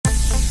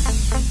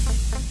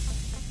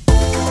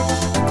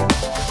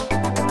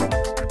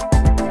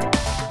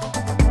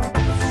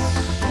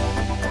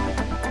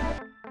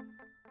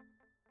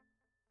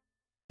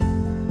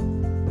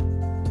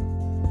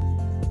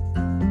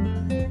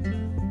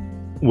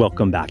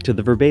Welcome back to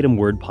the Verbatim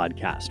Word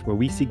Podcast, where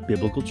we seek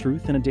biblical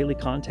truth in a daily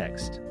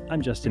context.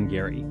 I'm Justin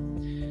Gary.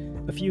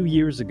 A few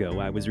years ago,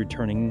 I was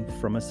returning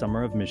from a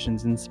summer of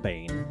missions in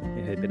Spain.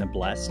 It had been a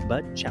blessed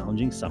but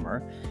challenging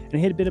summer, and it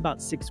had been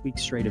about 6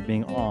 weeks straight of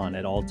being on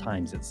at all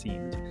times, it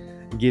seemed.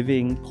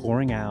 Giving,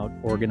 pouring out,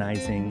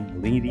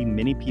 organizing, leading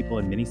many people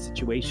in many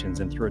situations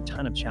and through a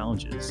ton of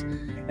challenges.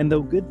 And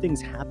though good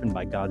things happened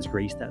by God's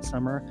grace that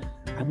summer,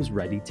 I was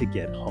ready to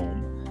get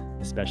home.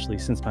 Especially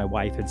since my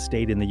wife had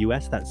stayed in the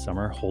U.S. that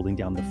summer holding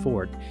down the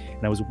fort,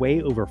 and I was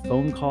way over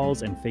phone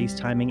calls and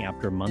FaceTiming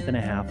after a month and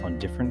a half on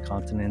different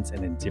continents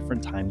and in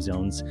different time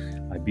zones,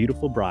 my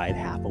beautiful bride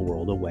half a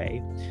world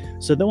away.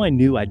 So though I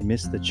knew I'd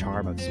missed the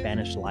charm of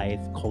Spanish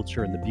life,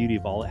 culture, and the beauty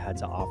of all it had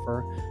to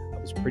offer, I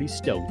was pretty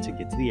stoked to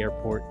get to the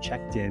airport,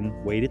 checked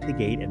in, wait at the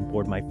gate, and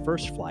board my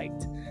first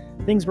flight.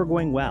 Things were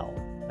going well.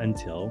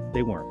 Until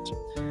they weren't.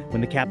 When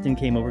the captain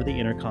came over the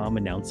intercom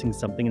announcing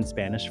something in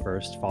Spanish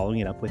first, following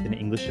it up with an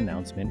English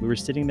announcement, we were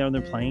sitting there on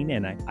the plane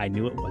and I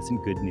knew it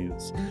wasn't good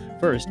news.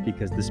 First,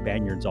 because the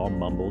Spaniards all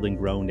mumbled and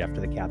groaned after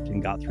the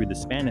captain got through the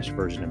Spanish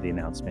version of the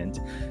announcement.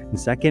 And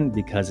second,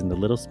 because in the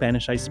little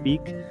Spanish I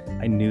speak,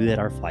 I knew that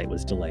our flight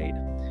was delayed.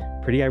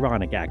 Pretty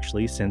ironic,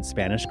 actually, since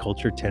Spanish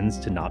culture tends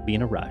to not be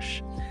in a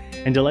rush.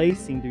 And delays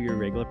seemed to be a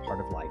regular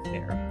part of life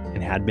there,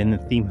 and had been the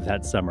theme of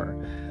that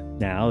summer.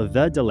 Now,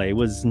 the delay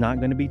was not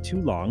going to be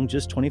too long,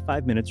 just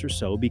 25 minutes or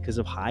so because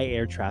of high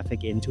air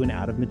traffic into and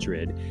out of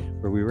Madrid,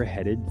 where we were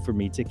headed for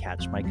me to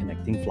catch my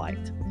connecting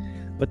flight.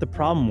 But the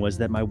problem was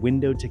that my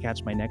window to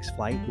catch my next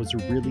flight was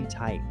really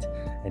tight,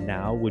 and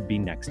now would be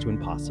next to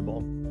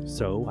impossible.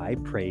 So I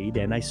prayed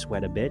and I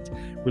sweat a bit,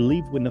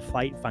 relieved when the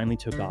flight finally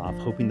took off,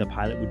 hoping the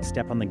pilot would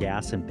step on the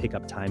gas and pick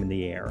up time in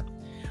the air.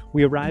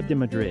 We arrived in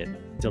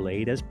Madrid,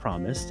 delayed as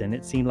promised, and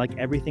it seemed like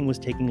everything was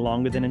taking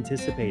longer than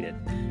anticipated.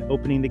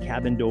 Opening the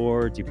cabin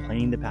door,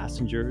 deplaning the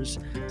passengers.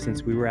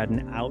 Since we were at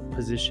an out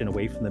position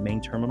away from the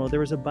main terminal,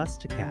 there was a bus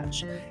to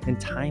catch, and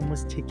time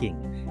was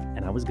ticking,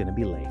 and I was going to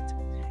be late.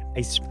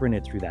 I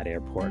sprinted through that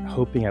airport,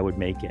 hoping I would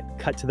make it,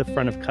 cut to the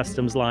front of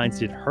customs lines,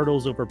 did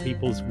hurdles over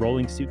people's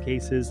rolling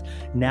suitcases,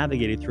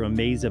 navigated through a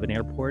maze of an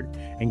airport,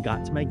 and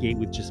got to my gate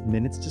with just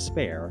minutes to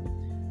spare.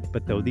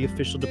 But though the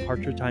official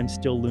departure time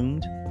still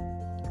loomed,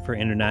 for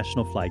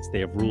international flights, they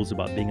have rules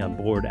about being on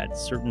board at a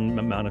certain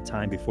amount of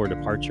time before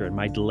departure, and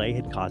my delay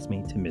had caused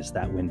me to miss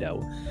that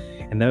window.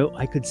 And though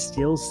I could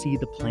still see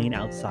the plane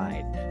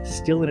outside,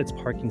 still in its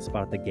parking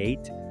spot at the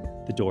gate,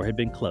 the door had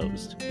been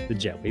closed, the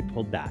jetway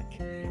pulled back,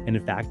 and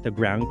in fact, the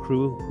ground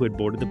crew who had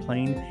boarded the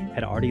plane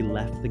had already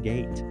left the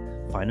gate.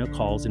 Final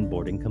calls and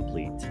boarding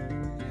complete.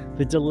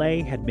 The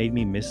delay had made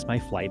me miss my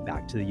flight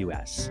back to the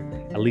U.S.,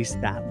 at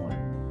least that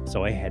one.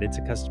 So I headed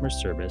to customer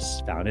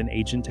service, found an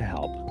agent to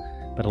help.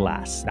 But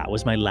alas, that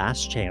was my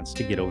last chance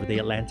to get over the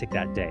Atlantic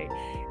that day,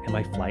 and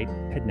my flight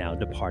had now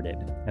departed,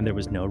 and there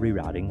was no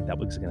rerouting that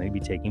was going to be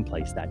taking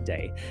place that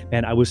day.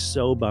 Man, I was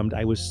so bummed.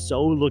 I was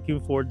so looking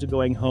forward to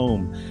going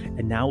home,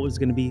 and now it was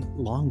going to be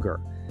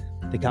longer.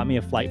 They got me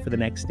a flight for the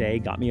next day,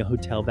 got me a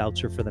hotel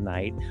voucher for the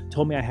night,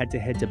 told me I had to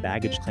head to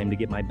baggage claim to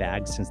get my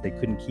bags since they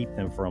couldn't keep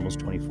them for almost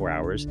 24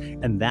 hours,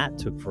 and that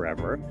took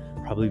forever,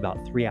 probably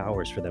about 3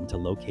 hours for them to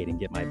locate and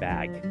get my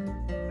bag.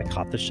 I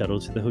caught the shuttle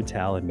to the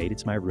hotel and made it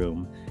to my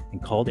room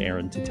and called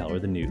Erin to tell her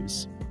the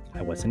news.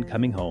 I wasn't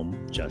coming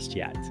home just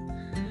yet.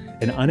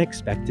 An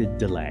unexpected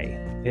delay.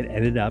 It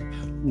ended up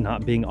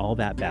not being all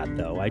that bad,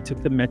 though. I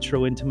took the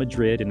metro into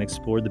Madrid and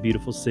explored the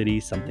beautiful city,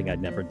 something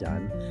I'd never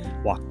done.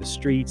 Walked the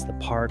streets, the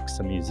parks,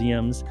 some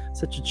museums.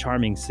 Such a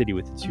charming city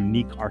with its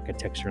unique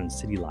architecture and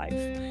city life.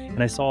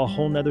 And I saw a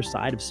whole nother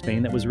side of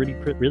Spain that was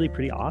really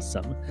pretty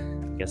awesome.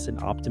 I guess an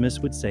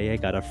optimist would say I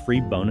got a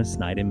free bonus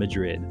night in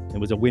Madrid. It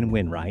was a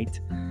win-win, right?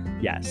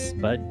 Yes,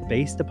 but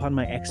based upon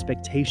my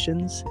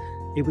expectations,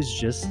 it was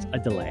just a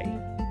delay.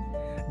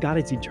 God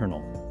is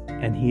eternal,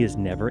 and He is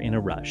never in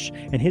a rush,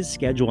 and His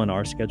schedule and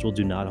our schedule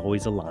do not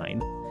always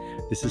align.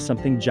 This is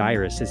something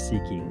Jairus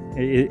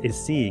is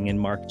seeing in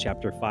Mark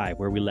chapter 5,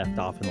 where we left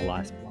off in the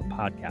last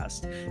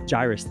podcast.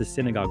 Jairus, the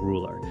synagogue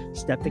ruler,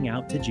 stepping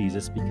out to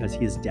Jesus because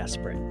he is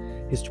desperate.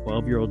 His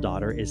 12-year-old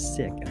daughter is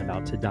sick and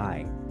about to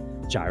die.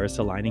 Jairus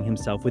aligning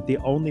himself with the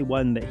only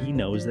one that he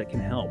knows that can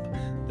help,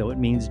 though it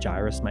means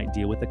Jairus might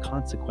deal with the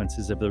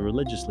consequences of the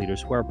religious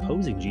leaders who are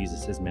opposing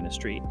Jesus'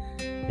 ministry.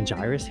 And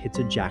Jairus hits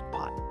a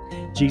jackpot.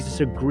 Jesus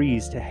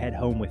agrees to head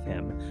home with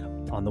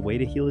him. On the way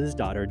to heal his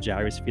daughter,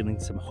 Jairus feeling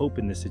some hope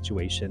in this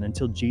situation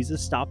until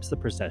Jesus stops the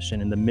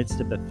procession in the midst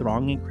of the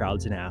thronging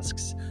crowds and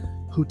asks,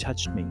 "Who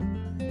touched me?"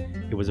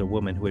 It was a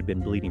woman who had been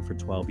bleeding for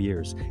 12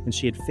 years, and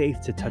she had faith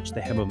to touch the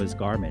hem of his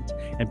garment,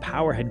 and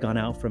power had gone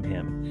out from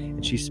him,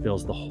 and she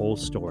spills the whole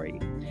story.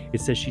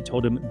 It says she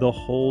told him the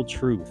whole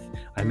truth.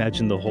 I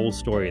imagine the whole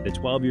story, the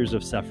 12 years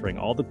of suffering,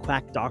 all the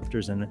quack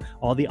doctors and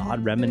all the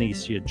odd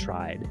remedies she had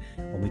tried,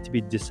 only to be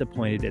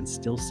disappointed and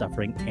still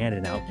suffering and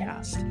an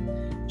outcast.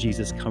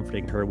 Jesus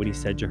comforting her when he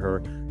said to her,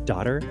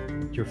 "Daughter,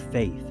 your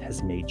faith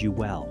has made you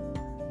well.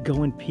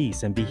 Go in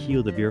peace and be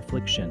healed of your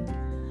affliction."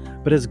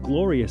 But as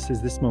glorious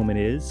as this moment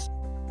is,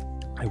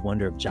 I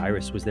wonder if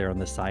Jairus was there on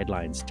the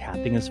sidelines,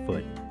 tapping his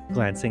foot,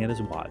 glancing at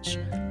his watch,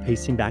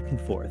 pacing back and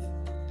forth.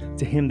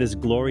 To him, this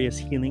glorious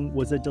healing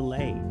was a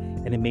delay,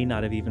 and he may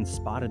not have even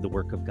spotted the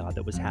work of God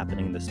that was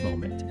happening in this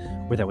moment,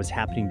 or that was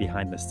happening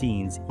behind the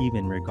scenes, even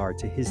in regard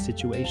to his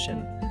situation.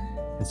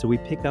 And so we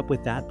pick up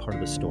with that part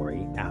of the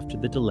story after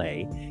the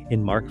delay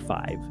in Mark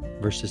 5,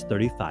 verses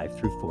 35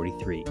 through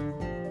 43.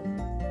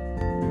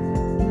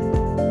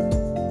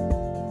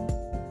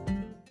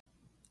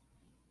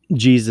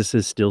 Jesus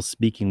is still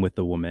speaking with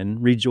the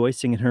woman,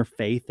 rejoicing in her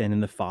faith and in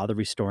the Father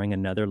restoring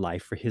another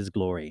life for his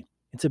glory.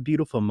 It's a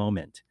beautiful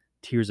moment.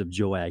 Tears of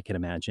joy, I can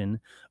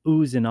imagine,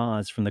 oohs and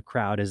ahs from the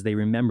crowd as they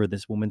remember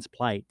this woman's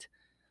plight.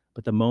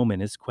 But the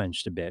moment is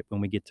quenched a bit when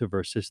we get to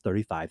verses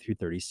 35 through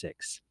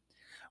 36.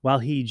 While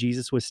he,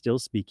 Jesus, was still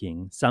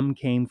speaking, some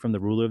came from the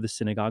ruler of the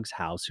synagogue's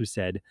house who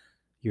said,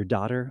 "Your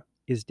daughter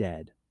is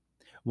dead.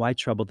 Why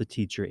trouble the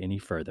teacher any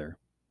further?"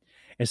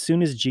 As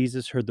soon as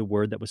Jesus heard the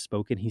word that was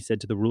spoken, he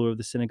said to the ruler of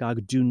the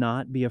synagogue, "Do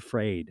not be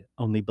afraid,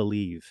 only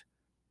believe."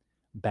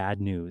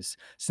 Bad news.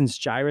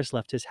 Since Jairus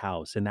left his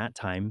house, in that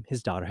time,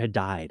 his daughter had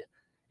died.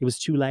 It was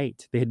too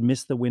late. They had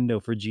missed the window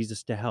for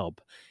Jesus to help.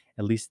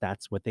 At least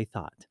that's what they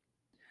thought.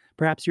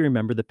 Perhaps you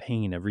remember the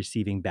pain of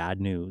receiving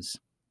bad news,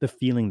 the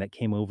feeling that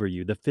came over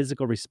you, the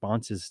physical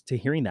responses to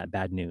hearing that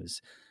bad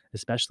news,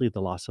 especially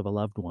the loss of a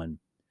loved one.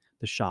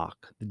 The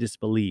shock, the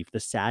disbelief,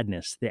 the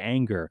sadness, the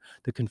anger,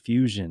 the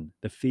confusion,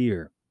 the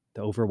fear,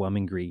 the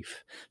overwhelming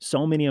grief.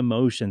 So many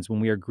emotions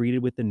when we are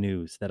greeted with the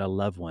news that a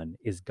loved one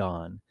is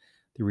gone,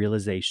 the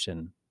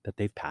realization that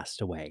they've passed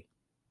away.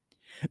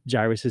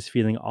 Jairus is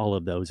feeling all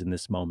of those in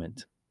this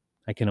moment.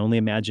 I can only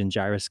imagine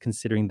Jairus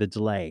considering the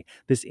delay,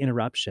 this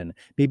interruption,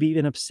 maybe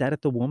even upset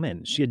at the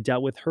woman. She had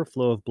dealt with her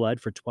flow of blood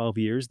for 12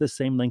 years, the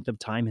same length of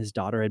time his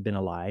daughter had been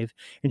alive,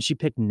 and she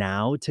picked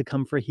now to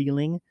come for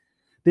healing.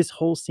 This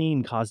whole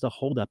scene caused a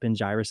holdup in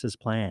Jairus'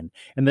 plan,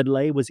 and the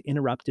delay was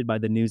interrupted by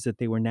the news that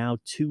they were now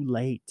too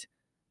late,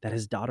 that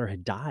his daughter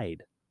had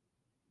died.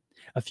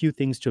 A few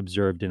things to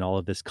observe in all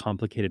of this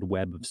complicated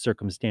web of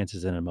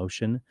circumstances and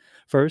emotion.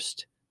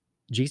 First,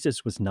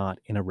 Jesus was not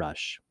in a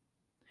rush.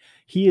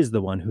 He is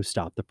the one who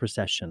stopped the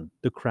procession,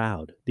 the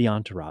crowd, the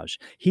entourage.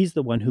 He's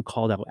the one who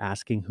called out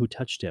asking who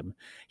touched him.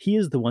 He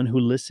is the one who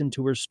listened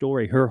to her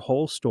story, her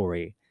whole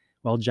story,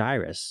 while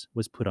Jairus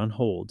was put on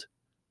hold.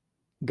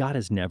 God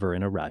is never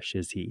in a rush,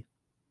 is he?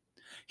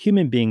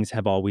 Human beings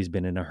have always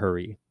been in a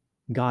hurry.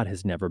 God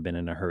has never been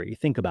in a hurry.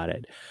 Think about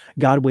it.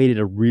 God waited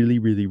a really,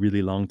 really,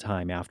 really long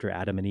time after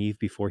Adam and Eve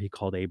before he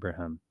called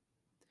Abraham.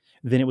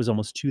 Then it was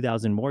almost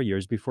 2,000 more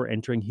years before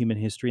entering human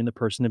history in the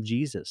person of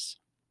Jesus.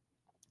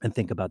 And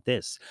think about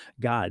this.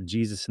 God,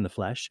 Jesus in the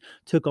flesh,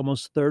 took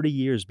almost 30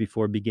 years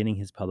before beginning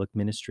his public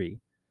ministry.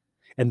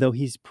 And though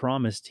he's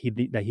promised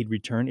that he'd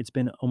return, it's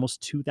been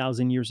almost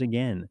 2,000 years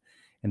again.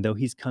 And though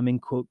he's coming,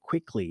 quote,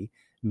 quickly,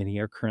 many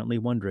are currently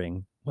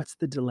wondering, what's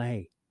the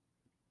delay?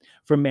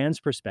 From man's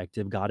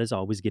perspective, God is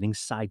always getting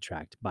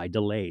sidetracked by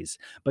delays,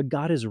 but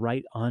God is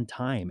right on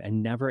time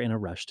and never in a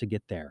rush to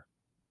get there.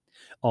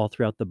 All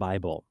throughout the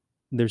Bible,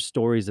 there's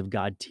stories of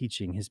God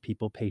teaching his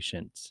people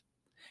patience.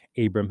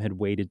 Abram had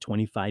waited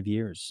 25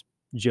 years.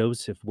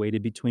 Joseph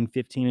waited between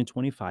 15 and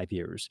 25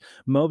 years.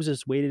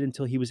 Moses waited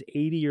until he was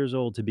 80 years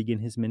old to begin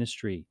his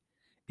ministry.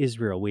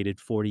 Israel waited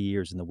 40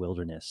 years in the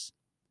wilderness.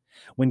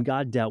 When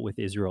God dealt with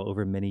Israel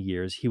over many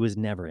years, he was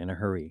never in a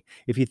hurry.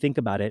 If you think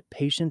about it,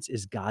 patience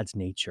is God's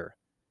nature.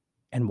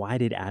 And why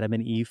did Adam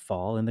and Eve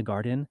fall in the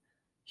garden?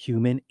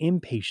 Human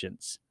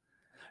impatience.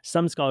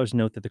 Some scholars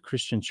note that the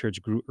Christian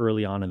church grew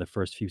early on in the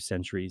first few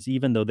centuries,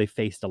 even though they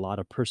faced a lot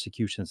of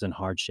persecutions and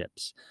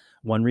hardships.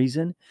 One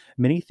reason?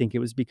 Many think it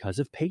was because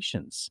of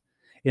patience.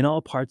 In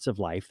all parts of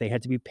life, they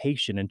had to be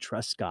patient and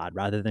trust God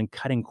rather than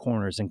cutting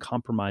corners and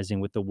compromising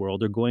with the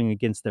world or going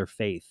against their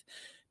faith.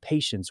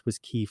 Patience was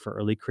key for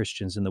early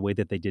Christians in the way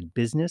that they did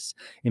business,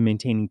 in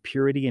maintaining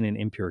purity in an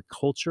impure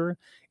culture,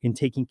 in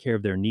taking care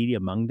of their needy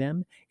among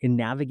them, in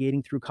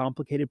navigating through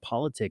complicated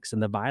politics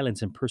and the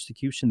violence and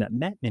persecution that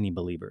met many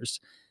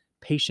believers.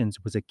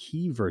 Patience was a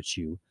key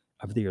virtue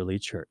of the early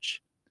church.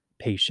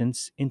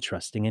 Patience in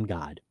trusting in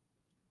God.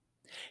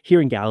 Here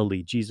in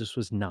Galilee, Jesus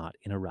was not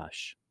in a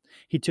rush.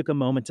 He took a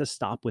moment to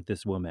stop with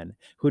this woman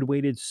who had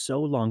waited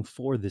so long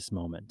for this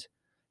moment.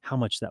 How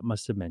much that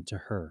must have meant to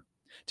her.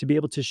 To be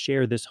able to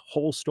share this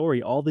whole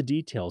story, all the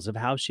details of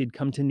how she'd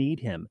come to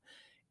need him.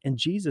 And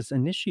Jesus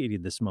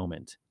initiated this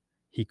moment.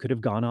 He could have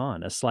gone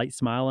on, a slight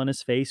smile on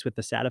his face with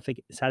the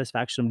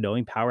satisfaction of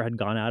knowing power had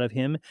gone out of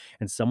him,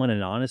 and someone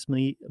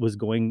anonymously was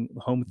going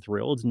home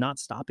thrilled, not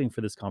stopping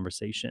for this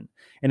conversation.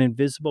 An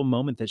invisible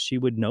moment that she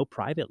would know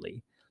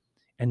privately.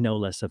 And no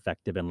less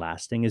effective and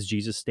lasting as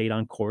Jesus stayed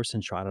on course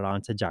and trotted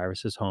on to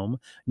Jairus' home.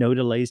 No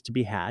delays to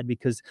be had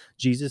because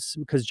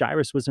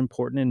Jairus was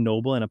important and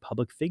noble and a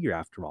public figure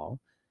after all.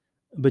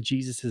 But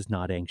Jesus is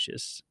not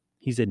anxious.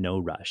 He's in no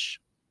rush.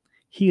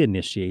 He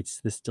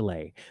initiates this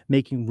delay,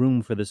 making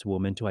room for this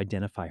woman to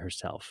identify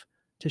herself,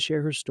 to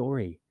share her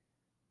story.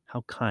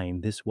 How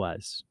kind this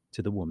was.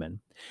 to the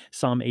woman.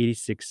 Psalm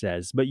 86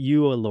 says, "But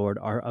you, O Lord,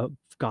 are a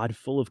God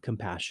full of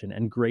compassion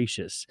and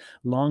gracious,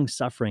 long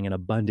suffering and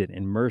abundant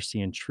in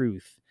mercy and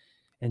truth."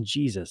 And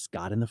Jesus,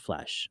 God in the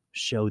flesh,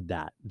 showed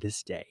that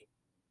this day.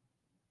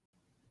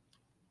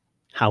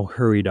 How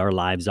hurried our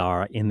lives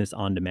are in this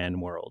on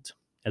demand world.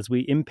 As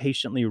we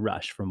impatiently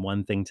rush from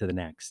one thing to the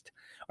next,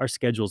 our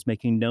schedules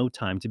making no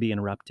time to be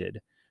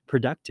interrupted.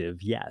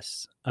 Productive,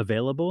 yes.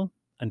 Available,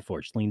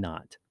 unfortunately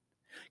not.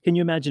 Can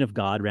you imagine if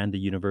God ran the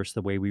universe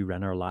the way we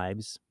run our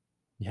lives?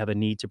 You have a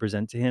need to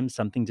present to him,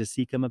 something to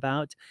seek him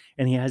about,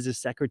 and he has his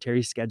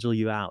secretary schedule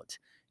you out.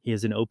 He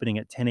has an opening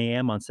at 10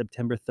 a.m. on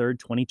September 3rd,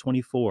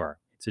 2024.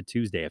 It's a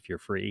Tuesday if you're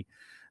free.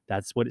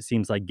 That's what it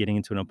seems like getting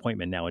into an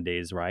appointment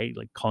nowadays, right?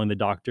 Like calling the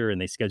doctor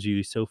and they schedule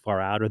you so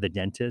far out, or the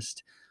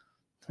dentist.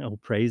 Oh,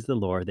 praise the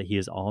Lord that he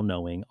is all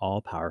knowing,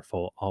 all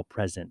powerful, all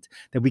present,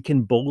 that we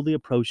can boldly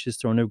approach his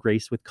throne of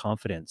grace with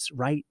confidence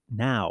right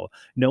now.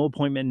 No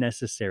appointment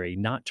necessary,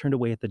 not turned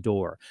away at the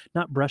door,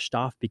 not brushed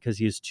off because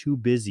he is too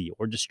busy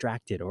or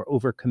distracted or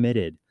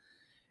overcommitted.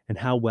 And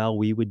how well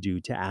we would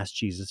do to ask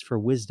Jesus for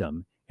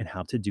wisdom and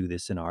how to do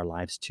this in our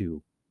lives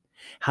too.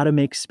 How to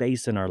make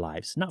space in our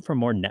lives, not for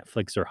more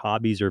Netflix or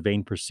hobbies or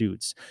vain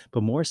pursuits,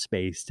 but more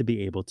space to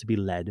be able to be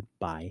led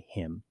by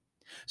him,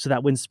 so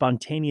that when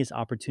spontaneous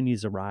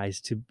opportunities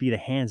arise to be the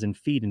hands and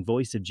feet and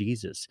voice of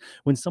Jesus,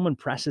 when someone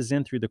presses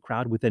in through the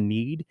crowd with a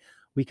need,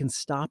 we can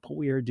stop what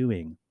we are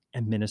doing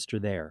and minister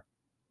there.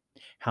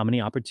 How many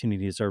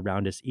opportunities are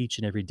around us each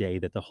and every day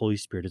that the Holy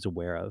Spirit is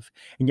aware of,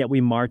 and yet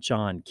we march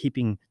on,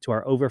 keeping to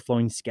our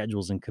overflowing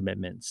schedules and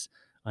commitments,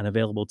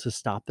 unavailable to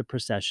stop the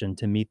procession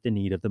to meet the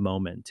need of the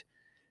moment.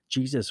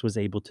 Jesus was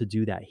able to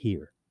do that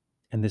here,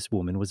 and this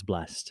woman was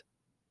blessed.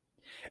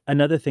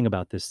 Another thing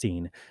about this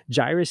scene,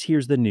 Jairus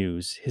hears the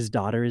news his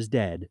daughter is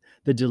dead.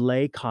 The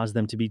delay caused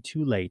them to be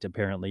too late,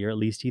 apparently, or at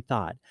least he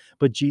thought.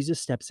 But Jesus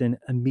steps in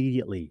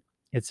immediately.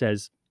 It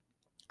says,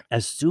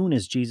 as soon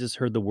as Jesus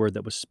heard the word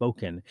that was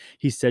spoken,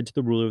 he said to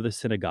the ruler of the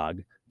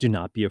synagogue, "Do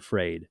not be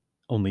afraid,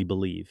 only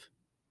believe."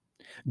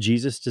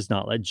 Jesus does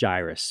not let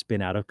Jairus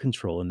spin out of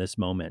control in this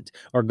moment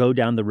or go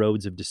down the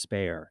roads of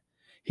despair.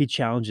 He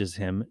challenges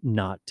him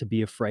not to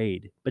be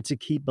afraid, but to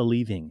keep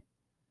believing.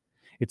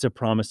 It's a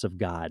promise of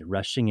God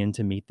rushing in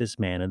to meet this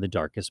man in the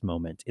darkest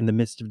moment, in the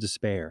midst of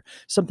despair,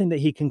 something that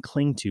he can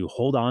cling to,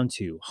 hold on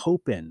to,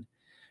 hope in.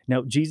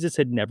 Now, Jesus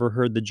had never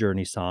heard the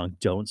Journey song,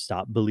 "Don't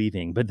Stop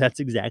Believing," but that's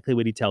exactly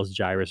what he tells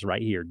Jairus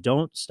right here.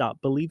 Don't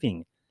stop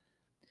believing.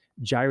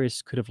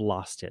 Jairus could have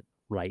lost it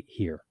right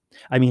here.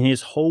 I mean,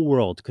 his whole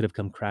world could have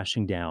come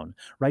crashing down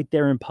right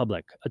there in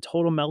public, a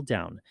total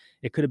meltdown.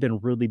 It could have been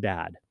really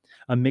bad.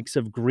 A mix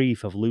of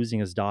grief of losing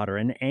his daughter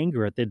and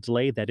anger at the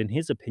delay that, in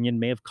his opinion,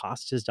 may have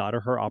cost his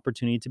daughter her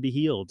opportunity to be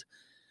healed.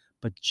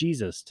 But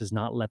Jesus does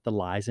not let the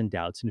lies and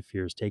doubts and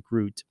fears take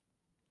root.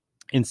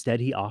 Instead,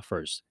 he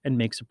offers and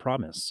makes a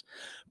promise.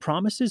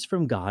 Promises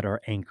from God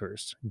are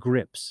anchors,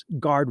 grips,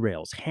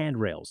 guardrails,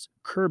 handrails,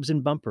 curbs,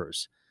 and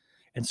bumpers.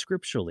 And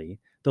scripturally,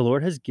 the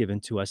Lord has given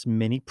to us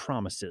many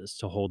promises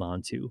to hold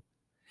on to.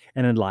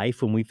 And in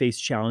life, when we face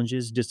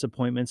challenges,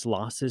 disappointments,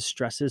 losses,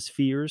 stresses,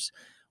 fears,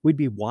 we'd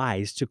be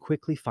wise to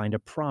quickly find a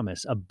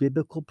promise, a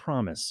biblical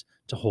promise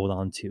to hold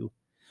on to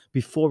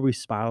before we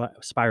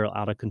spiral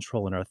out of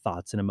control in our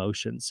thoughts and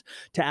emotions,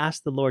 to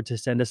ask the Lord to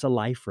send us a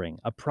life ring,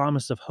 a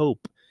promise of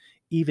hope,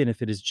 even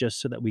if it is just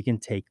so that we can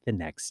take the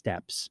next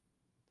steps.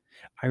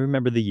 I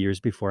remember the years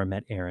before I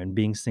met Aaron,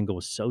 being single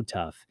was so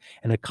tough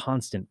and a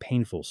constant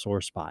painful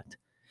sore spot.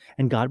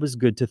 And God was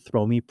good to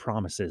throw me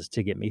promises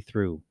to get me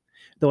through,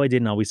 though I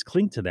didn't always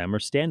cling to them or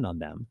stand on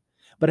them.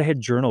 But I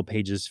had journal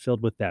pages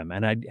filled with them,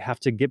 and I'd have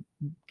to get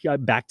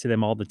back to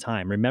them all the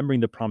time, remembering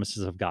the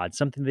promises of God,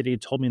 something that He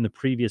had told me in the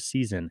previous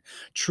season,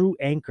 true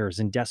anchors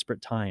in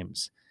desperate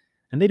times.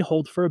 And they'd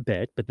hold for a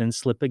bit, but then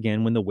slip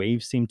again when the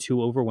waves seemed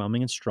too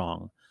overwhelming and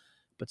strong.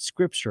 But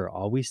Scripture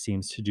always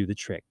seems to do the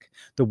trick.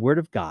 The Word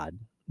of God,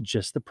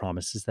 just the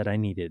promises that I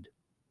needed.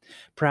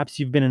 Perhaps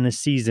you've been in a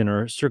season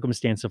or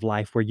circumstance of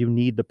life where you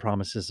need the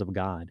promises of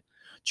God,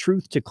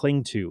 truth to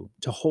cling to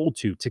hold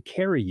to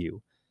carry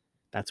you.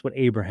 That's what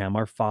Abraham,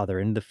 our father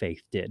in the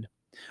faith, did.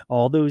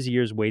 All those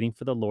years waiting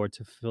for the Lord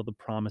to fulfill the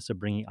promise of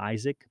bringing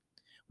Isaac,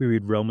 we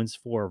read Romans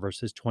 4,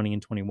 verses 20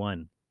 and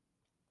 21.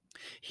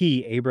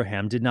 He,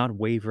 Abraham, did not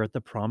waver at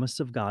the promise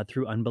of God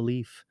through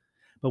unbelief,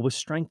 but was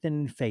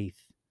strengthened in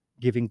faith,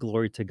 giving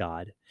glory to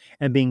God,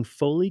 and being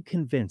fully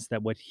convinced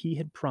that what he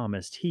had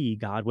promised,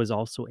 God, was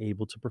also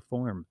able to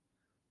perform.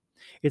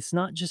 It's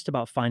not just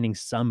about finding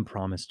some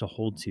promise to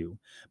hold to,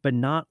 but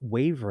not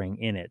wavering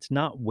in it,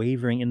 not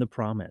wavering in the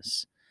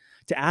promise.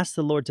 To ask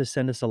the Lord to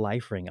send us a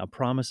life ring, a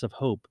promise of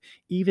hope,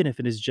 even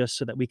if it is just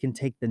so that we can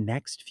take the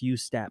next few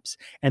steps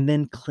and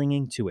then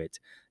clinging to it,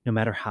 no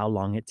matter how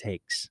long it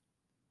takes.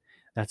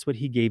 That's what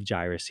he gave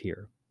Jairus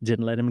here.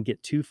 Didn't let him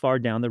get too far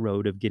down the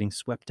road of getting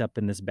swept up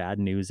in this bad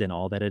news and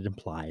all that it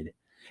implied.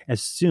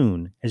 As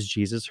soon as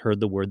Jesus heard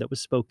the word that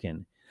was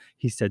spoken,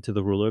 he said to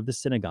the ruler of the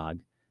synagogue,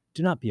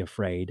 "Do not be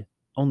afraid,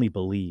 only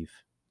believe."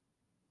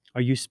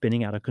 Are you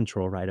spinning out of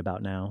control right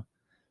about now?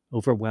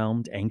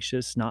 Overwhelmed,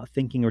 anxious, not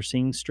thinking or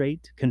seeing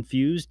straight,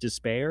 confused,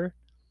 despair?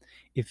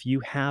 If you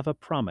have a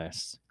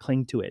promise,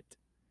 cling to it.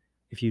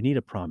 If you need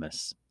a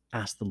promise,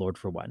 ask the Lord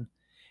for one.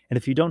 And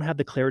if you don't have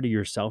the clarity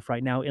yourself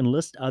right now,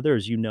 enlist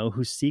others you know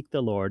who seek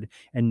the Lord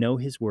and know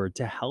His word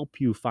to help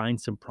you find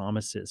some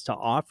promises, to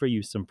offer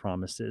you some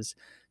promises,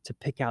 to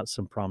pick out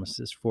some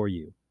promises for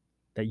you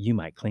that you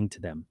might cling to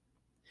them.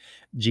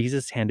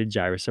 Jesus handed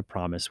Jairus a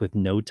promise with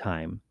no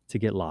time to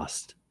get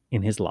lost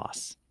in his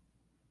loss.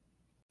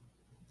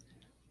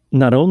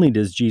 Not only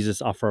does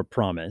Jesus offer a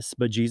promise,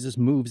 but Jesus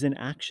moves in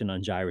action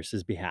on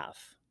Jairus'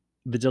 behalf.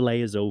 The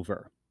delay is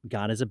over.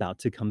 God is about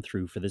to come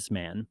through for this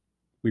man.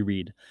 We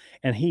read,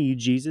 "And he,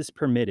 Jesus,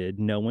 permitted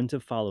no one to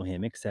follow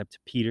him except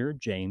Peter,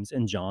 James,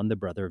 and John, the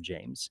brother of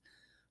James.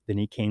 Then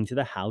he came to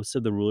the house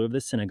of the ruler of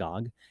the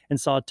synagogue and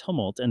saw a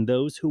tumult and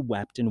those who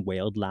wept and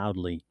wailed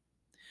loudly.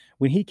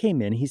 When he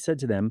came in, he said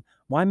to them,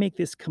 'Why make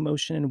this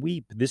commotion and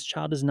weep? This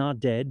child is not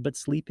dead, but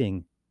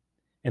sleeping.'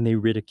 And they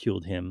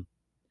ridiculed him.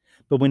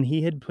 But when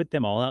he had put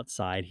them all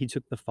outside, he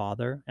took the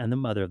father and the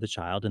mother of the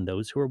child and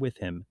those who were with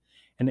him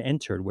and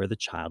entered where the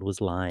child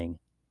was lying."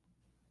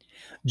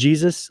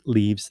 Jesus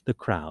leaves the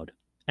crowd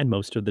and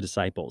most of the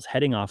disciples,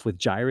 heading off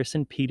with Jairus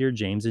and Peter,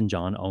 James, and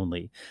John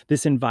only,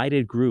 this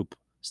invited group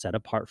set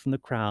apart from the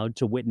crowd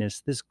to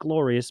witness this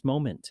glorious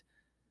moment.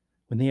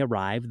 When they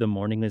arrived, the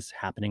mourning was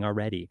happening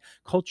already.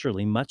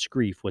 Culturally, much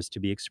grief was to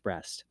be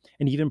expressed,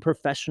 and even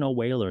professional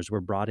wailers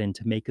were brought in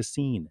to make a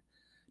scene.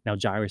 Now,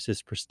 Jairus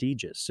is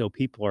prestigious, so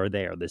people are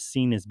there. The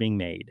scene is being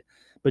made.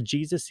 But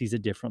Jesus sees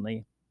it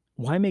differently.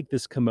 "Why make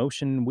this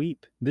commotion and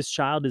weep? This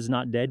child is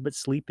not dead, but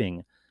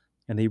sleeping."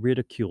 And they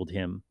ridiculed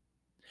him.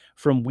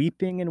 From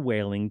weeping and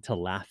wailing to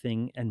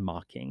laughing and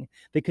mocking,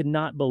 they could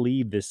not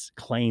believe this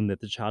claim that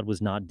the child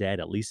was not dead,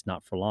 at least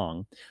not for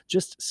long,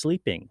 just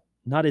sleeping,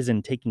 not as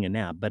in taking a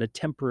nap, but a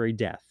temporary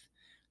death.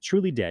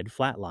 Truly dead,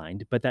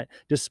 flatlined, but that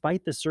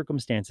despite the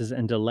circumstances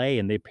and delay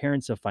and the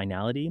appearance of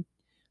finality,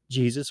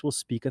 Jesus will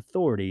speak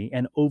authority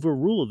and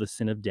overrule the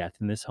sin of death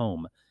in this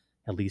home,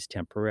 at least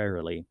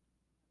temporarily.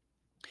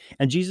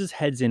 And Jesus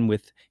heads in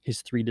with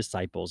his 3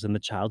 disciples and the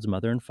child's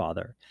mother and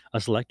father,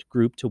 a select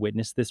group to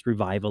witness this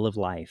revival of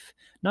life,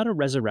 not a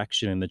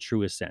resurrection in the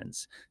truest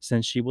sense,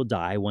 since she will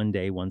die one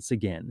day once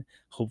again,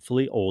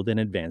 hopefully old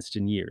and advanced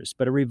in years,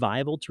 but a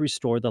revival to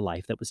restore the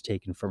life that was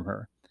taken from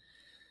her.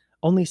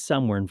 Only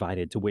some were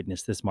invited to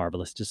witness this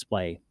marvelous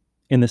display.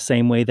 In the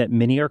same way that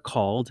many are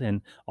called,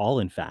 and all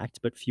in fact,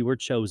 but few are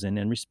chosen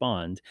and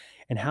respond,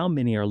 and how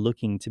many are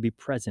looking to be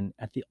present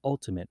at the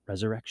ultimate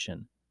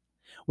resurrection.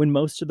 When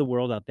most of the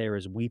world out there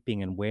is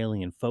weeping and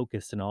wailing and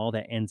focused on all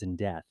that ends in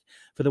death,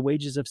 for the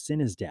wages of sin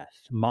is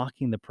death,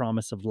 mocking the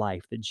promise of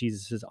life that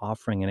Jesus is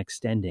offering and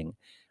extending,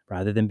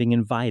 rather than being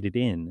invited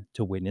in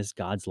to witness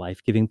God's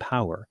life-giving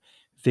power,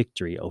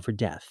 victory over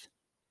death.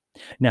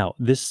 Now,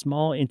 this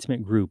small,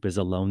 intimate group is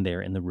alone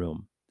there in the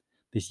room,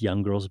 this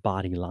young girl's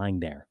body lying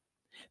there,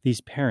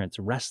 these parents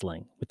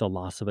wrestling with the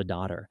loss of a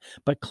daughter,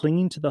 but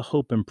clinging to the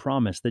hope and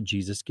promise that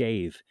Jesus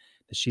gave,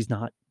 that she's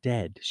not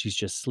dead, she's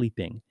just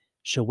sleeping.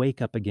 She'll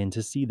wake up again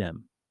to see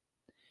them.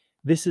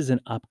 This is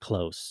an up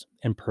close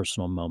and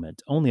personal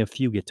moment. Only a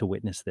few get to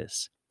witness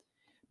this.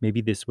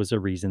 Maybe this was a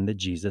reason that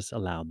Jesus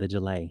allowed the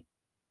delay.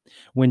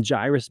 When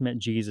Jairus met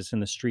Jesus in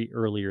the street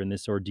earlier in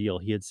this ordeal,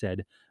 he had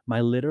said, My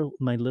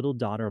little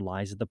daughter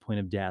lies at the point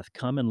of death.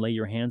 Come and lay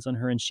your hands on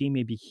her, and she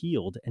may be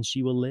healed, and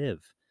she will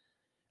live."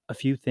 A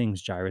few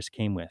things Jairus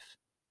came with.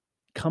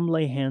 Come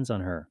lay hands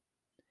on her.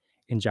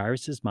 In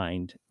Jairus'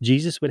 mind,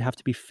 Jesus would have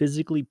to be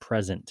physically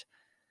present.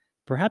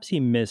 Perhaps he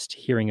missed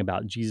hearing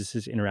about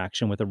Jesus'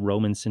 interaction with a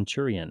Roman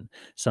centurion,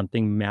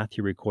 something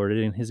Matthew recorded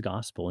in his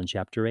gospel in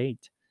chapter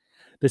 8.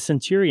 The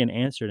centurion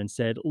answered and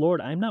said,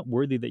 "Lord, I am not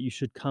worthy that you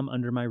should come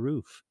under my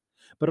roof,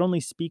 but only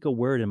speak a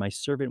word and my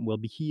servant will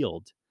be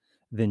healed."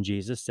 Then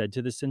Jesus said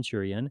to the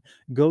centurion,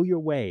 "Go your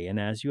way, and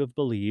as you have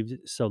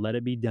believed, so let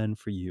it be done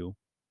for you."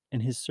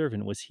 And his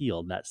servant was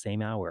healed that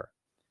same hour.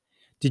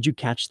 Did you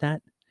catch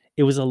that?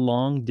 It was a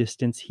long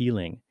distance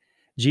healing.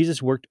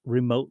 Jesus worked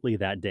remotely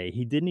that day.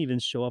 He didn't even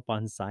show up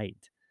on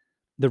site.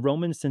 The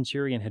Roman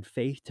centurion had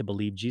faith to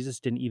believe Jesus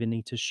didn't even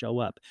need to show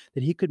up,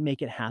 that he could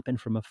make it happen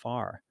from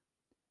afar.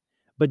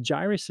 But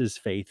Jairus'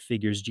 faith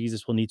figures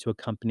Jesus will need to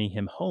accompany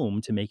him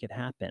home to make it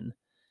happen.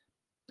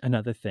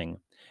 Another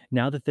thing,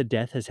 now that the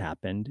death has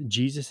happened,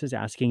 Jesus is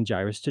asking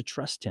Jairus to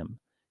trust him,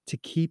 to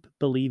keep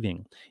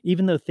believing,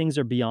 even though things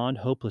are beyond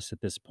hopeless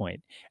at this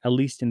point, at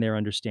least in their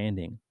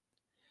understanding.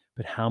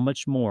 But how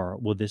much more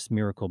will this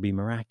miracle be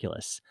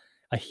miraculous?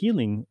 A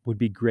healing would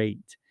be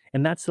great.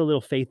 And that's the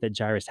little faith that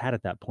Jairus had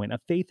at that point, a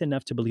faith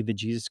enough to believe that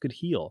Jesus could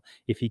heal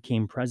if he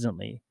came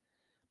presently.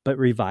 But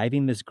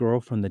reviving this girl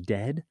from the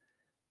dead,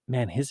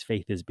 man, his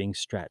faith is being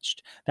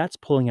stretched. That's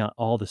pulling out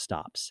all the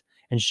stops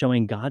and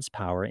showing God's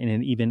power in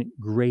an even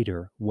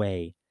greater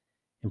way.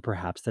 And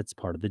perhaps that's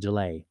part of the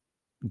delay.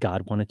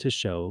 God wanted to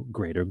show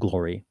greater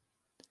glory.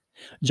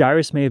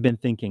 Jairus may have been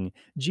thinking,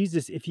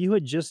 Jesus, if you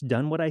had just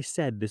done what I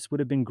said, this would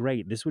have been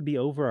great. This would be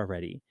over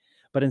already.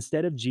 But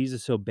instead of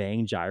Jesus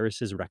obeying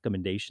Jairus'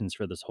 recommendations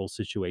for this whole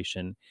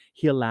situation,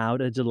 he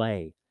allowed a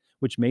delay,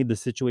 which made the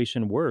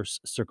situation worse,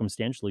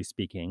 circumstantially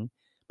speaking,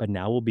 but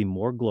now will be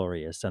more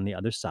glorious on the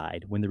other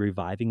side when the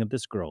reviving of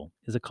this girl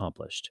is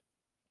accomplished.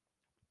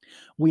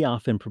 We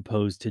often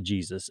propose to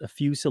Jesus a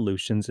few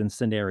solutions and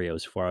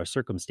scenarios for our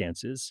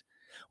circumstances.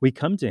 We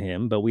come to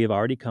him, but we have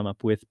already come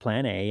up with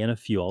plan A and a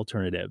few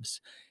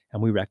alternatives,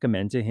 and we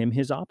recommend to him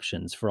his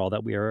options for all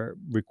that we are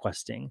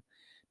requesting.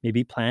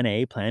 Maybe plan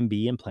A, plan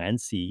B, and plan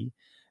C.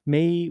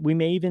 We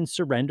may even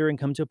surrender and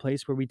come to a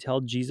place where we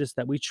tell Jesus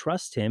that we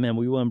trust him and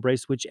we will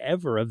embrace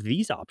whichever of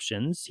these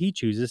options he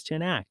chooses to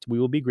enact. We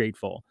will be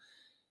grateful.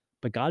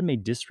 But God may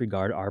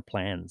disregard our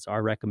plans,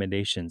 our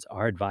recommendations,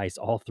 our advice,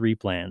 all three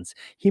plans.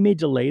 He may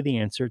delay the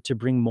answer to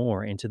bring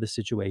more into the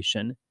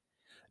situation,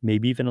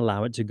 maybe even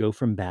allow it to go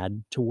from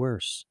bad to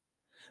worse.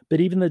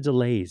 But even the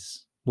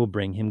delays will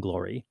bring him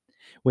glory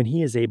when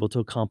he is able to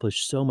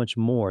accomplish so much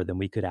more than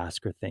we could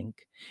ask or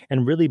think,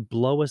 and really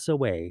blow us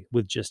away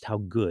with just how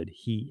good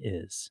he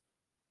is.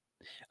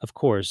 Of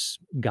course,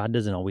 God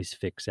doesn't always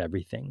fix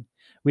everything.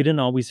 We don't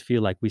always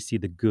feel like we see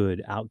the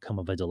good outcome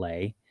of a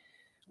delay.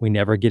 We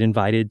never get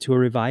invited to a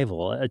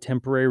revival, a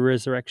temporary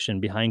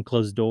resurrection behind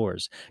closed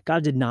doors.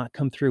 God did not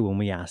come through when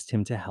we asked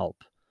him to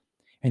help.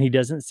 And he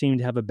doesn't seem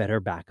to have a better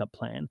backup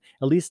plan,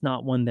 at least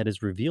not one that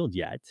is revealed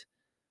yet.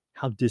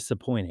 How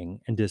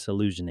disappointing and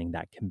disillusioning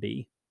that can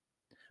be.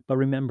 But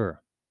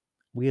remember,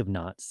 we have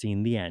not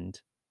seen the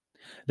end.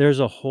 There's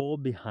a whole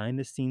behind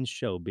the scenes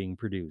show being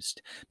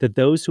produced that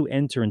those who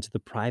enter into the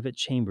private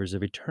chambers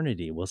of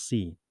eternity will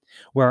see,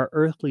 where our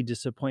earthly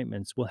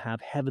disappointments will have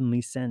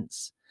heavenly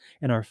sense,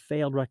 and our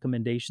failed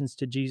recommendations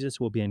to Jesus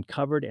will be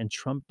uncovered and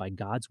trumped by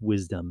God's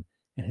wisdom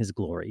and his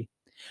glory.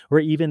 Or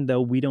even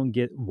though we don't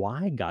get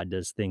why God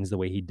does things the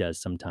way he does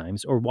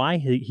sometimes, or why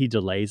he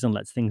delays and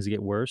lets things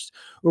get worse,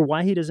 or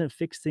why he doesn't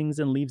fix things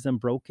and leaves them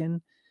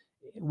broken,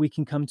 we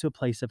can come to a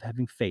place of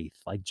having faith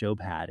like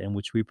Job had, in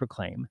which we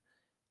proclaim,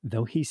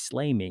 though he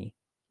slay me,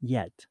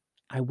 yet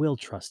I will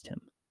trust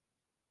him.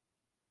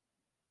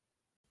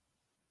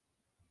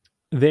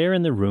 There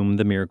in the room,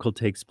 the miracle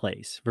takes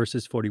place,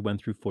 verses 41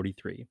 through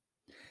 43.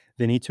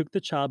 Then he took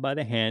the child by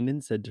the hand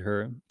and said to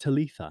her,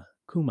 Talitha,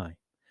 cumi,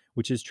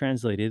 which is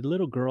translated,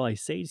 Little girl, I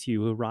say to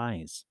you,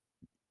 arise.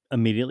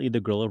 Immediately the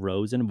girl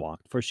arose and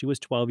walked, for she was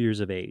 12 years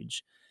of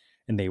age.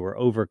 And they were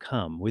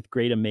overcome with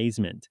great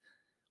amazement.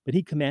 But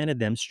he commanded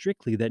them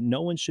strictly that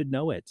no one should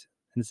know it,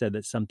 and said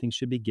that something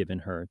should be given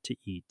her to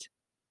eat.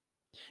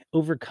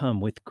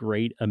 Overcome with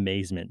great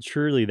amazement.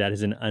 Surely that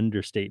is an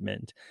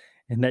understatement.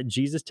 And that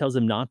Jesus tells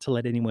them not to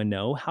let anyone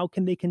know. How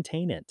can they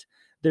contain it?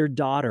 Their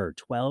daughter,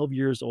 12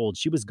 years old,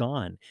 she was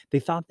gone. They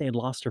thought they had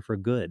lost her for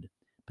good,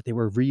 but they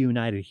were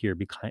reunited here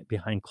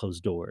behind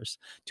closed doors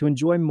to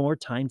enjoy more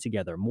time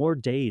together, more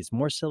days,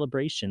 more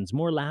celebrations,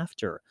 more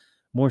laughter,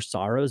 more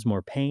sorrows,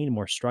 more pain,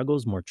 more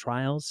struggles, more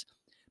trials.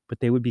 But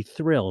they would be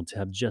thrilled to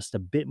have just a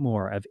bit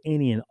more of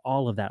any and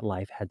all of that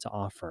life had to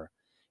offer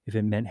if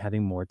it meant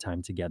having more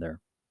time together.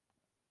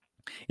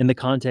 In the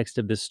context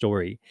of this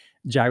story,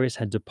 Jairus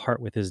had to part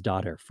with his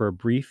daughter for a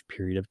brief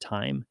period of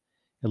time,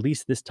 at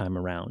least this time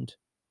around.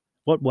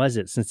 What was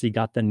it since he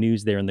got the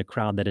news there in the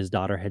crowd that his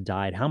daughter had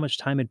died? How much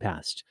time had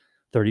passed?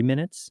 30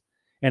 minutes?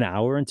 An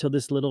hour until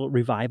this little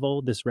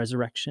revival, this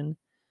resurrection?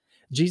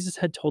 Jesus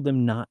had told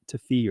them not to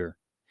fear,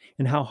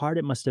 and how hard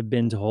it must have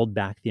been to hold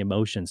back the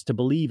emotions, to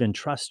believe and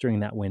trust during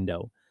that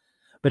window.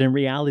 But in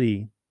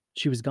reality,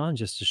 she was gone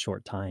just a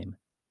short time.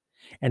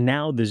 And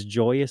now, this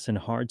joyous and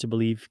hard to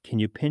believe, can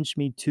you pinch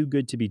me too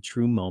good to be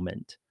true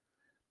moment.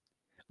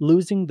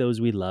 Losing those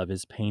we love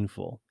is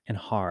painful and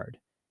hard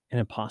and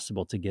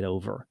impossible to get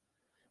over.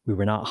 We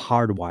were not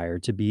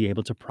hardwired to be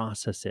able to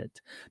process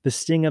it. The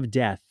sting of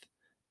death,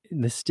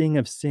 the sting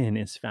of sin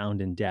is found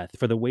in death,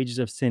 for the wages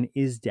of sin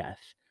is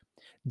death.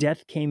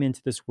 Death came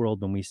into this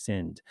world when we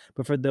sinned,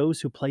 but for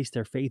those who place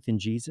their faith in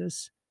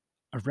Jesus,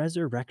 a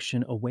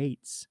resurrection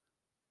awaits.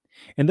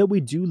 And though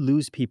we do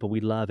lose people we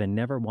love and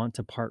never want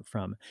to part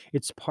from,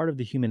 it's part of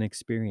the human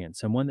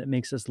experience and one that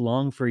makes us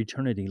long for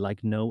eternity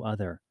like no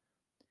other.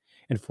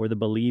 And for the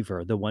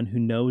believer, the one who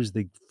knows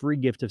the free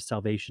gift of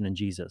salvation in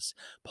Jesus,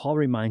 Paul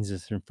reminds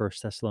us in 1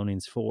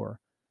 Thessalonians 4,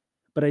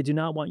 But I do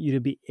not want you to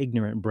be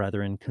ignorant,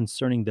 brethren,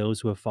 concerning those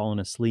who have fallen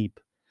asleep,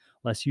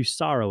 lest you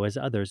sorrow as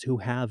others who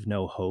have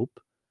no hope.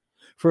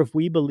 For if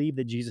we believe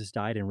that Jesus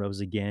died and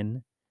rose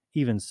again,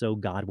 even so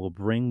God will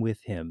bring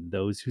with him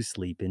those who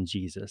sleep in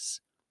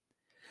Jesus.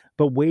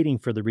 But waiting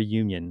for the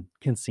reunion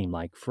can seem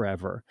like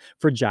forever.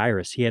 For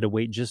Jairus, he had to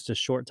wait just a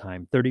short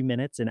time, 30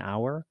 minutes, an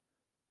hour.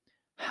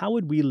 How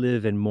would we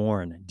live and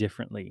mourn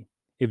differently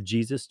if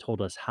Jesus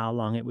told us how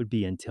long it would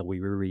be until we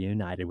were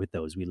reunited with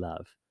those we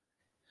love?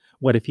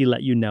 What if he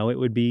let you know it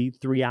would be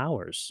 3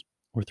 hours,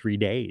 or 3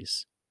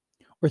 days,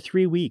 or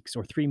 3 weeks,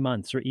 or 3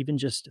 months, or even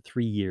just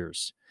 3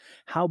 years?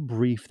 How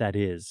brief that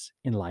is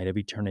in light of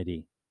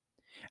eternity.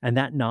 And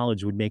that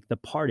knowledge would make the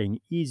parting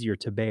easier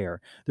to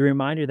bear, the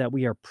reminder that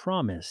we are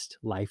promised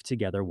life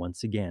together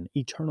once again,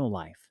 eternal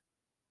life.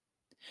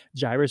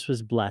 Jairus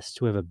was blessed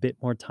to have a bit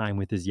more time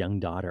with his young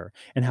daughter,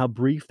 and how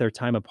brief their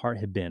time apart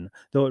had been,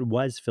 though it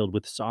was filled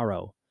with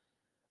sorrow.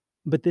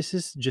 But this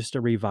is just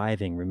a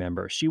reviving,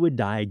 remember. She would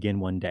die again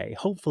one day,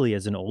 hopefully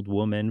as an old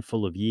woman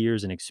full of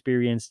years and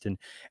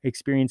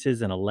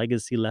experiences and a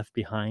legacy left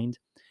behind,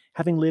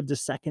 having lived a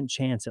second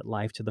chance at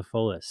life to the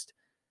fullest.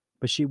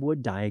 But she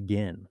would die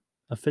again,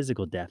 a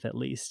physical death at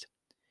least.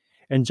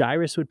 And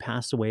Jairus would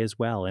pass away as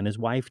well, and his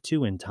wife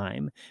too in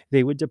time.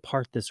 They would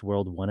depart this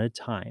world one at a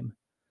time.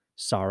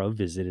 Sorrow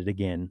visited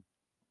again.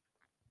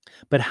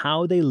 But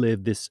how they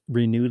lived this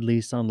renewed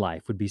lease on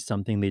life would be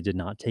something they would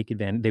not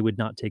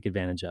take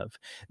advantage of,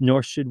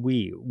 nor should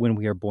we when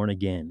we are born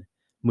again,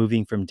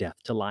 moving from death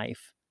to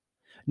life.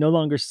 No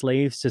longer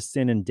slaves to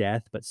sin and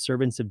death, but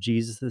servants of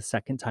Jesus the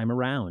second time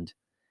around.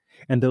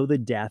 And though the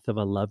death of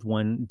a loved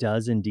one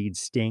does indeed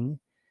sting,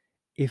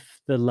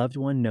 if the loved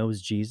one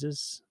knows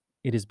Jesus,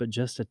 it is but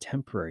just a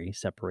temporary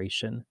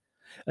separation,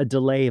 a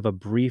delay of a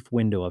brief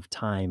window of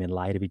time in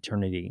light of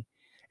eternity,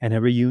 and a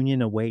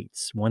reunion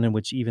awaits, one in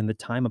which even the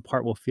time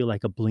apart will feel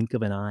like a blink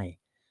of an eye.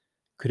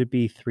 Could it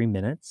be 3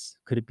 minutes?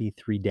 Could it be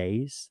 3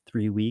 days,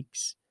 3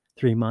 weeks,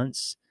 3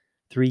 months,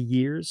 3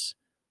 years?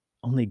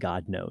 Only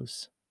God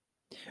knows.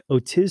 Oh,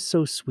 'tis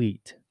so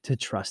sweet to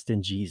trust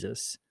in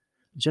Jesus,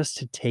 just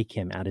to take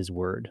him at his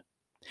word.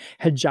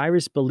 Had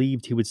Jairus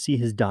believed he would see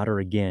his daughter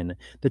again,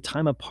 the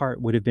time apart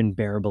would have been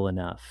bearable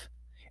enough,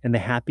 and the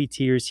happy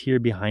tears here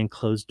behind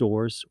closed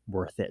doors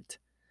worth it.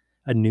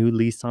 A new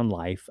lease on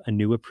life, a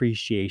new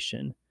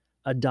appreciation,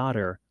 a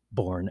daughter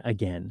born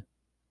again.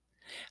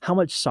 How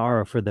much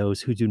sorrow for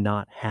those who do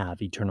not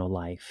have eternal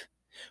life,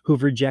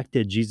 who've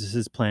rejected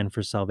Jesus' plan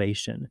for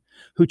salvation,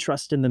 who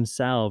trust in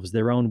themselves,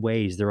 their own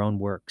ways, their own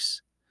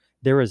works.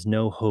 There is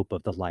no hope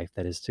of the life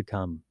that is to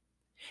come.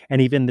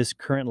 And even this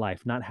current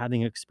life, not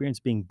having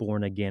experienced being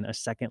born again, a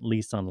second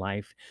lease on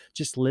life,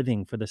 just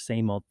living for the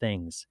same old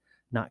things,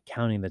 not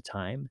counting the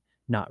time,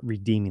 not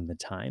redeeming the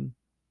time.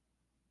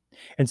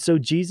 And so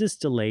Jesus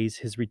delays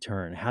his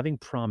return, having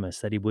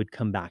promised that he would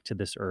come back to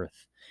this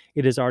earth.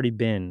 It has already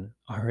been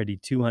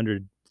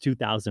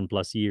 2,000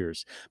 plus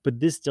years.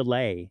 But this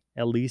delay,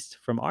 at least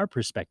from our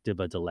perspective,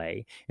 a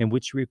delay in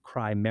which we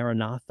cry,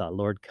 Maranatha,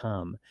 Lord,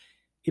 come.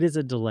 It is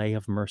a delay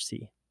of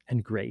mercy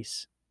and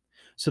grace,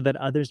 so that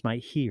others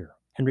might hear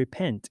and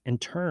repent and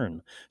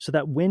turn, so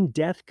that when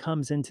death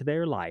comes into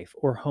their life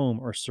or home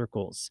or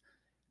circles,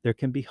 there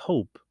can be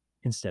hope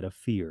instead of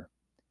fear.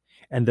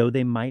 And though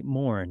they might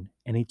mourn,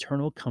 an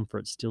eternal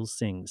comfort still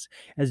sings,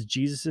 as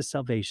Jesus'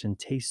 salvation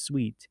tastes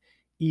sweet,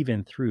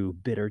 even through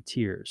bitter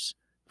tears,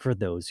 for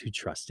those who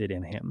trusted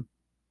in him.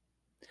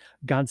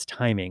 God's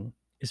timing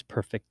is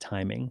perfect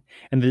timing,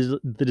 and the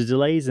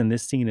delays in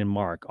this scene in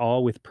Mark,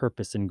 all with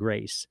purpose and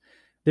grace.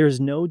 There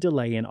is no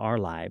delay in our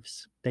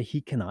lives that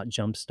he cannot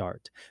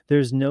jumpstart.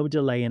 There's no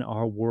delay in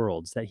our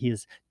worlds that he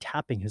is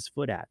tapping his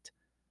foot at.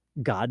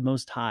 God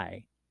Most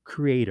High,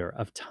 creator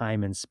of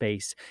time and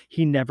space,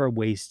 he never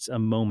wastes a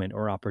moment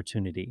or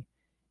opportunity,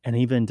 and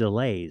even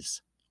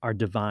delays are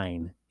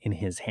divine in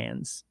his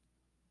hands.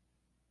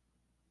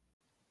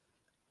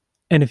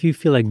 And if you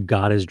feel like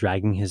God is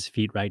dragging his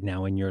feet right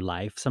now in your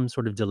life, some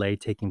sort of delay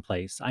taking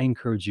place, I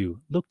encourage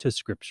you, look to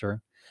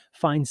scripture.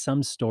 Find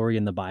some story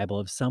in the Bible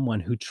of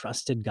someone who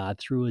trusted God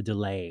through a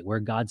delay, where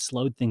God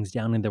slowed things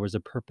down and there was a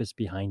purpose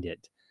behind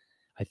it.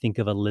 I think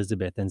of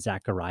Elizabeth and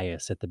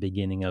Zacharias at the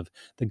beginning of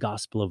the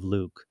Gospel of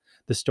Luke,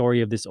 the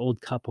story of this old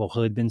couple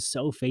who had been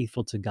so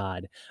faithful to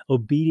God,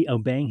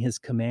 obeying his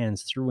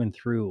commands through and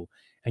through,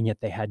 and yet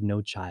they had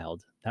no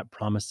child, that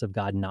promise of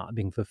God not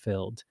being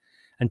fulfilled.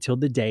 Until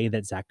the day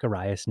that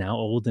Zacharias, now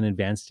old and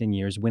advanced in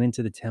years, went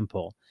into the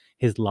temple,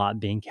 his lot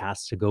being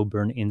cast to go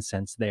burn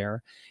incense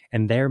there,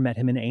 and there met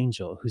him an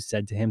angel who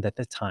said to him that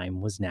the time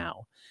was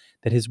now,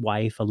 that his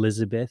wife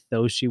Elizabeth,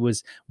 though she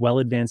was well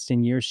advanced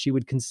in years, she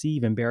would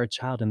conceive and bear a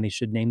child, and they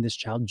should name this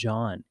child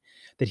John,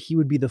 that he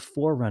would be the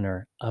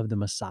forerunner of the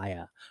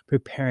Messiah,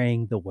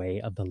 preparing the way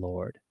of the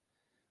Lord.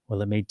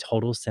 Well, it made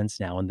total sense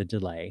now in the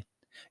delay.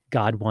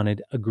 God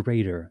wanted a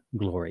greater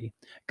glory.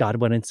 God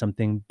wanted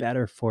something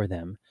better for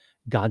them.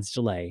 God's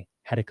delay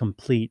had a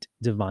complete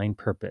divine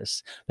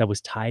purpose that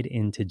was tied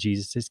into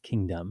Jesus'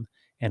 kingdom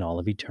and all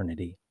of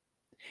eternity.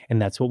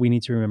 And that's what we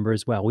need to remember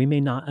as well. We may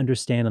not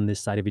understand on this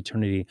side of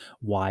eternity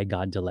why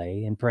God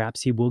delay, and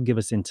perhaps he will give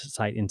us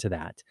insight into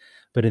that.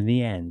 But in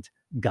the end,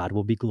 God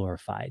will be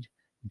glorified.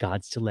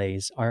 God's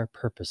delays are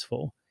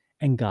purposeful,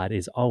 and God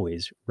is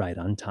always right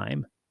on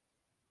time.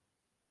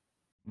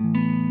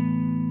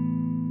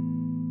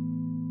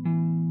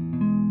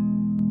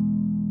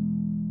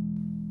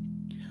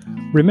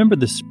 Remember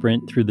the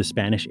sprint through the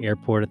Spanish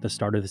airport at the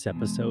start of this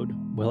episode?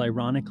 Well,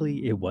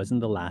 ironically, it wasn't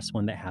the last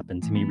one that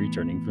happened to me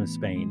returning from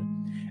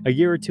Spain. A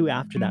year or two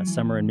after that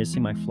summer and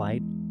missing my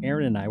flight,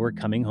 Aaron and I were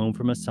coming home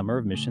from a summer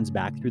of missions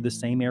back through the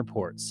same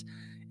airports.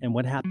 And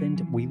what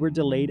happened? We were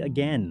delayed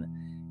again.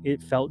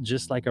 It felt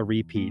just like a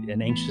repeat,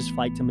 an anxious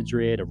flight to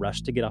Madrid, a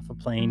rush to get off a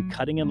plane,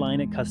 cutting in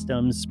line at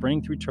customs,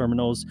 sprinting through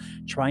terminals,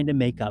 trying to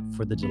make up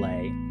for the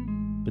delay.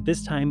 But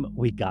this time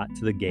we got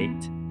to the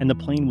gate, and the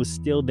plane was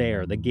still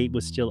there. The gate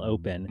was still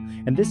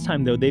open. And this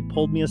time, though, they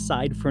pulled me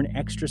aside for an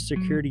extra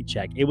security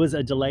check. It was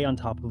a delay on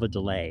top of a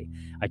delay.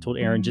 I told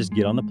Aaron, just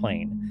get on the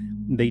plane.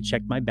 They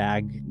checked my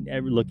bag,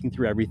 looking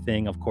through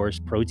everything. Of course,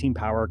 protein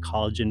powder,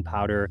 collagen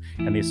powder,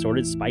 and the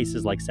assorted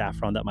spices like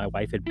saffron that my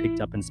wife had picked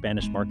up in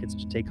Spanish markets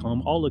to take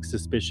home all looked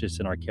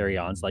suspicious in our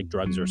carry-ons, like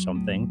drugs or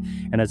something.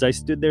 And as I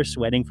stood there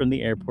sweating from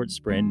the airport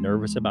sprint,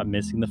 nervous about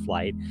missing the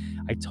flight,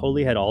 I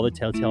totally had all the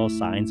telltale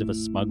signs of a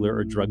smuggler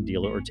or drug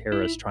dealer or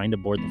terrorist trying to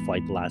board the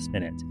flight the last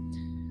minute.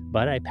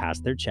 But I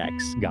passed their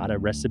checks, got a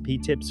recipe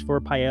tips for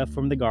paella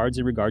from the guards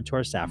in regard to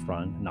our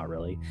saffron, not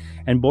really,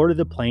 and boarded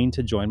the plane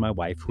to join my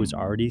wife, who was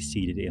already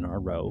seated in our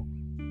row.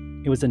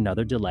 It was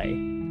another delay,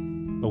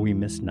 but we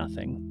missed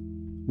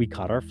nothing. We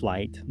caught our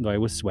flight, though I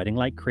was sweating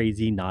like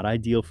crazy, not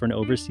ideal for an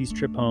overseas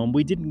trip home.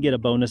 We didn't get a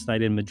bonus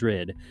night in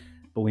Madrid,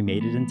 but we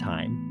made it in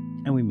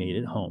time, and we made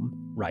it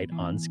home, right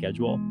on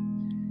schedule.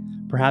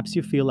 Perhaps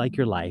you feel like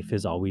your life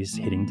is always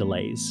hitting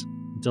delays,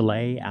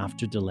 delay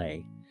after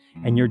delay,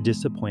 and you're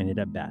disappointed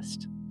at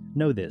best.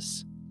 Know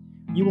this: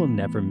 you will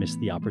never miss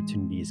the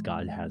opportunities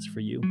God has for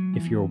you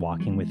if you're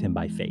walking with Him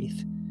by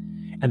faith.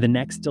 And the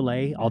next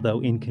delay,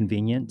 although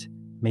inconvenient,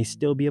 may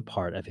still be a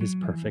part of His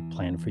perfect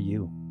plan for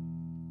you.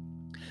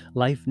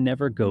 Life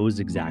never goes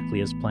exactly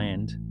as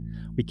planned.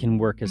 We can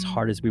work as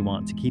hard as we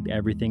want to keep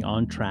everything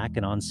on track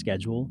and on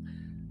schedule,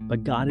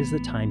 but God is the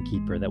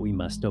timekeeper that we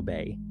must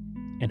obey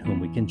and whom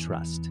we can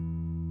trust.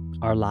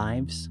 Our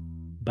lives,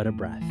 but a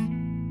breath.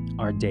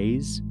 Our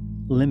days,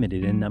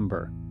 limited in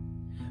number.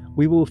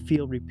 We will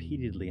feel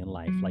repeatedly in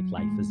life like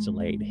life is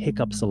delayed,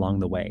 hiccups along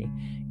the way,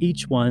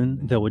 each one,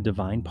 though, a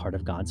divine part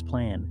of God's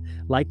plan,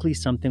 likely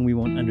something we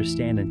won't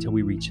understand until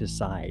we reach His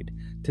side,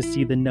 to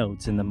see the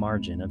notes in the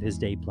margin of His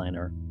day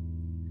planner.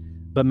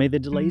 But may the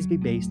delays be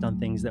based on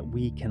things that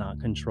we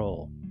cannot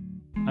control.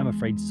 I'm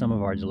afraid some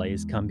of our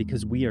delays come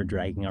because we are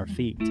dragging our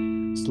feet,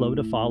 slow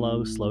to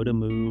follow, slow to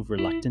move,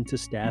 reluctant to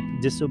step,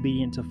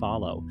 disobedient to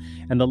follow,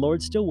 and the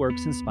Lord still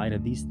works in spite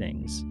of these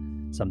things,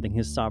 something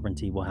His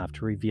sovereignty will have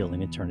to reveal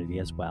in eternity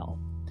as well.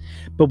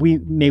 But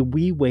may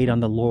we wait on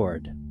the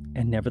Lord,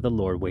 and never the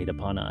Lord wait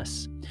upon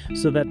us,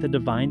 so that the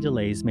divine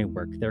delays may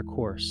work their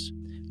course,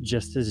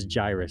 just as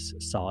Jairus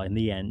saw in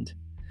the end,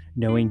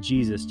 knowing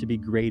Jesus to be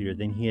greater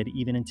than he had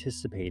even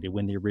anticipated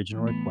when the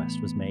original request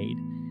was made.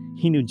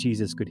 He knew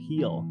Jesus could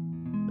heal,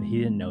 but he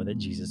didn't know that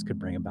Jesus could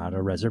bring about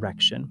a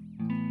resurrection.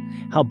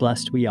 How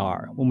blessed we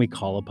are when we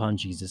call upon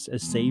Jesus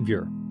as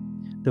Savior,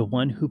 the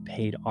one who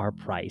paid our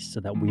price so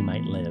that we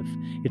might live.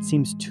 It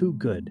seems too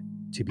good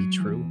to be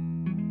true.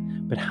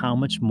 But how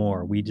much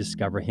more we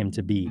discover Him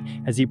to be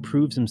as He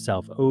proves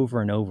Himself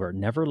over and over,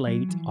 never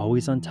late,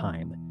 always on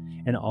time,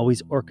 and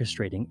always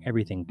orchestrating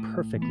everything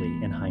perfectly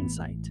in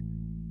hindsight.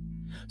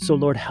 So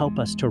Lord, help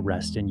us to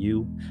rest in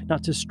You,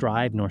 not to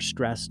strive nor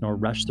stress nor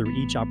rush through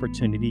each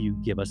opportunity You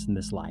give us in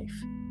this life.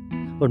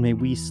 Lord, may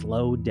we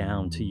slow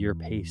down to Your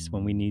pace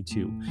when we need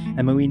to,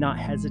 and may we not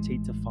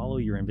hesitate to follow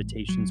Your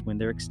invitations when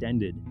they're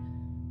extended.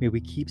 May we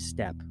keep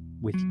step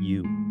with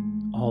You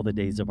all the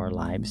days of our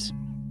lives.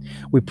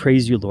 We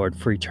praise You, Lord,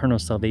 for eternal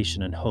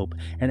salvation and hope,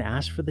 and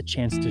ask for the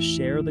chance to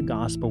share the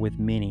gospel with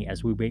many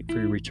as we wait for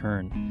Your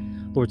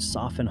return. Lord,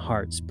 soften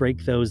hearts,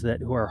 break those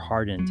who are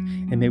hardened,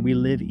 and may we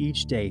live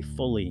each day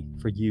fully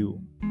for You,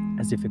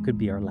 as if it could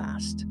be our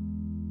last,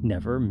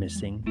 never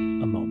missing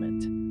a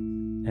moment.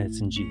 And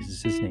it's in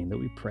Jesus' name that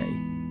we pray.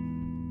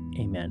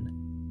 Amen.